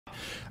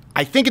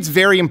I think it's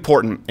very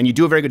important, and you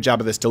do a very good job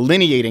of this,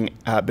 delineating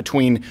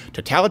between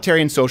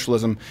totalitarian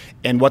socialism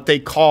and what they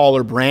call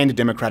or brand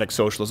democratic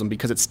socialism,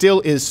 because it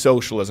still is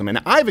socialism.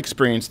 And I've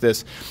experienced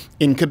this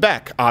in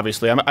Quebec,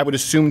 obviously. I would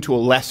assume to a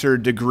lesser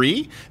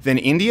degree than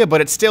India,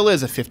 but it still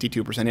is a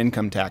 52%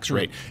 income tax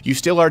rate. You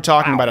still are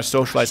talking about a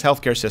socialized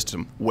healthcare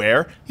system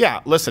where,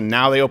 yeah, listen,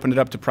 now they opened it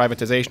up to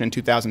privatization in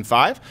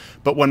 2005,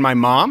 but when my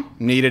mom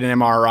needed an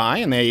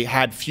MRI and they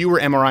had fewer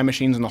MRI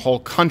machines in the whole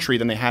country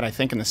than they had, I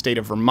think, in the state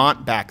of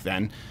Vermont back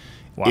then.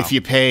 Wow. If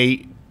you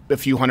pay a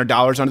few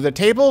 $100s under the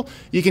table,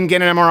 you can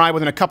get an MRI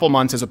within a couple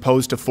months as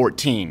opposed to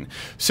 14.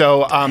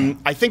 So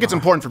I think it's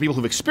important for people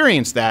who've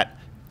experienced that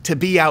to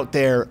be out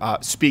there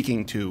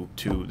speaking to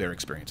their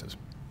experiences.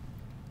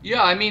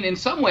 Yeah, I mean, in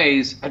some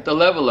ways, at the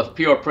level of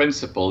pure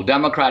principle,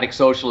 democratic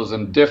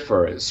socialism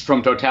differs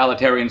from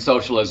totalitarian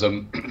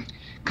socialism,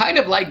 kind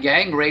of like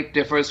gang rape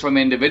differs from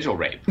individual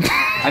rape.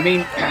 I mean,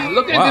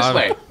 look at it this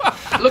way.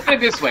 Look at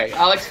it this way.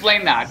 I'll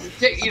explain that.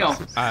 You know.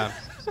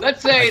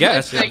 Let's say,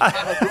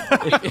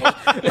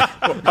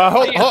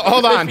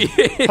 hold on.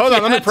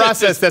 Let me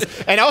process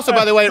this. And also,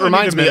 by the way, it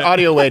reminds me,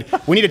 Audio Wade,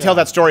 we need to tell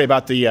that story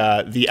about the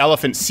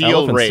elephant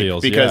seal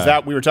rape, because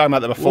that we were talking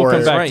about that before.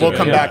 We'll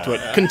come back to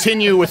it.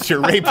 Continue with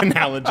your rape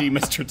analogy,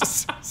 Mr.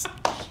 D'Souza.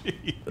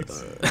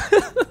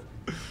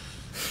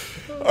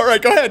 All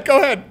right, go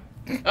ahead.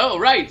 Oh,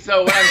 right.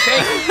 So what I'm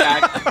saying is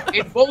that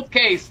in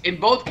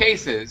both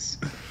cases,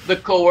 the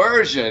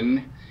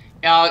coercion.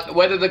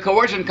 Whether the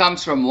coercion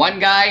comes from one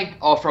guy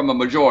or from a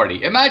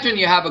majority. Imagine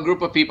you have a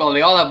group of people,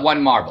 they all have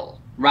one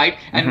marble, right?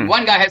 And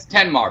one guy has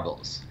 10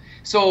 marbles.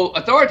 So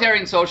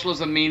authoritarian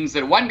socialism means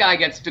that one guy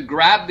gets to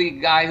grab the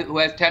guy who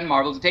has 10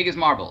 marbles and take his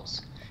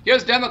marbles.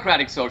 Here's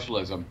democratic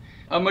socialism.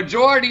 A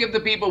majority of the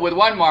people with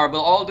one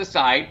marble all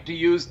decide to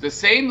use the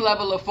same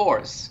level of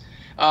force,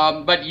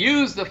 but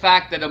use the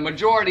fact that a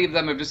majority of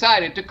them have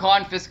decided to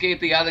confiscate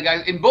the other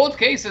guys. In both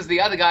cases, the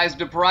other guy is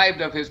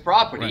deprived of his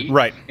property.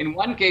 Right. In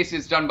one case,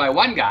 it's done by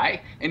one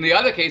guy. In the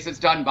other case, it's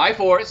done by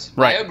force,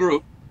 by a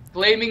group,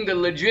 claiming the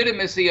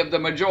legitimacy of the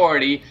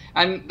majority.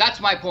 And that's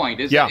my point,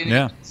 is that in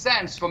a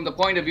sense, from the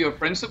point of view of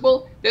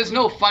principle, there's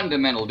no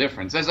fundamental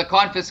difference. There's a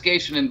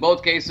confiscation in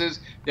both cases,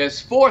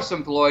 there's force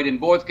employed in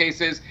both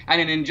cases,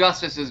 and an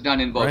injustice is done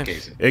in both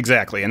cases.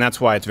 Exactly, and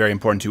that's why it's very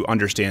important to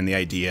understand the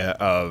idea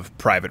of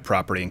private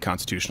property and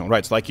constitutional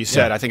rights. Like you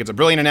said, I think it's a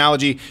brilliant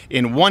analogy.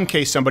 In one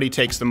case, somebody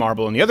takes the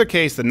marble. In the other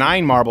case, the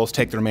 9 marbles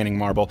take the remaining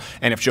marble.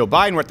 And if Joe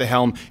Biden were at the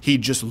helm,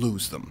 he'd just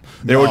lose them.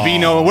 There would be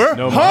no,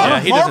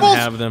 he doesn't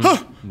have them.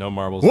 No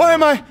marbles. Why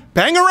am I?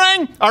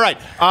 Bangarang? All right.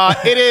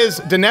 It is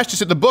Dinesh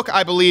D'Souza. The book,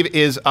 I believe,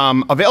 is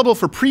available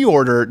for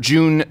pre-order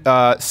June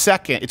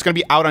 2nd. It's going to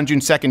be out on June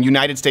 2nd,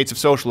 United States of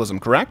Socialism,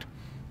 correct?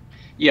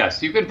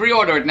 Yes, you can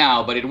pre-order it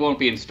now, but it won't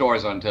be in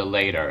stores until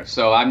later.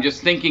 So I'm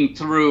just thinking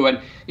through,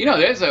 and you know,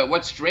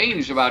 what's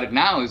strange about it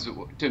now is,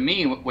 to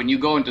me, when you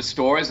go into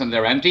stores and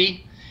they're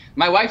empty.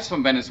 My wife's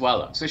from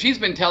Venezuela, so she's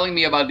been telling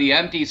me about the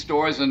empty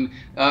stores in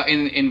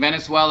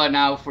Venezuela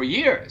now for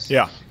years.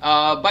 Yeah.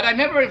 But I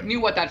never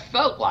knew what that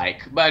felt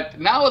like.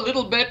 But now a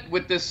little bit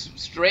with this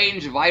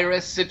strange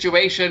virus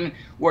situation,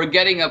 we're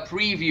getting a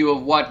preview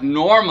of what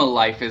normal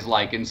life is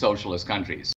like in socialist countries.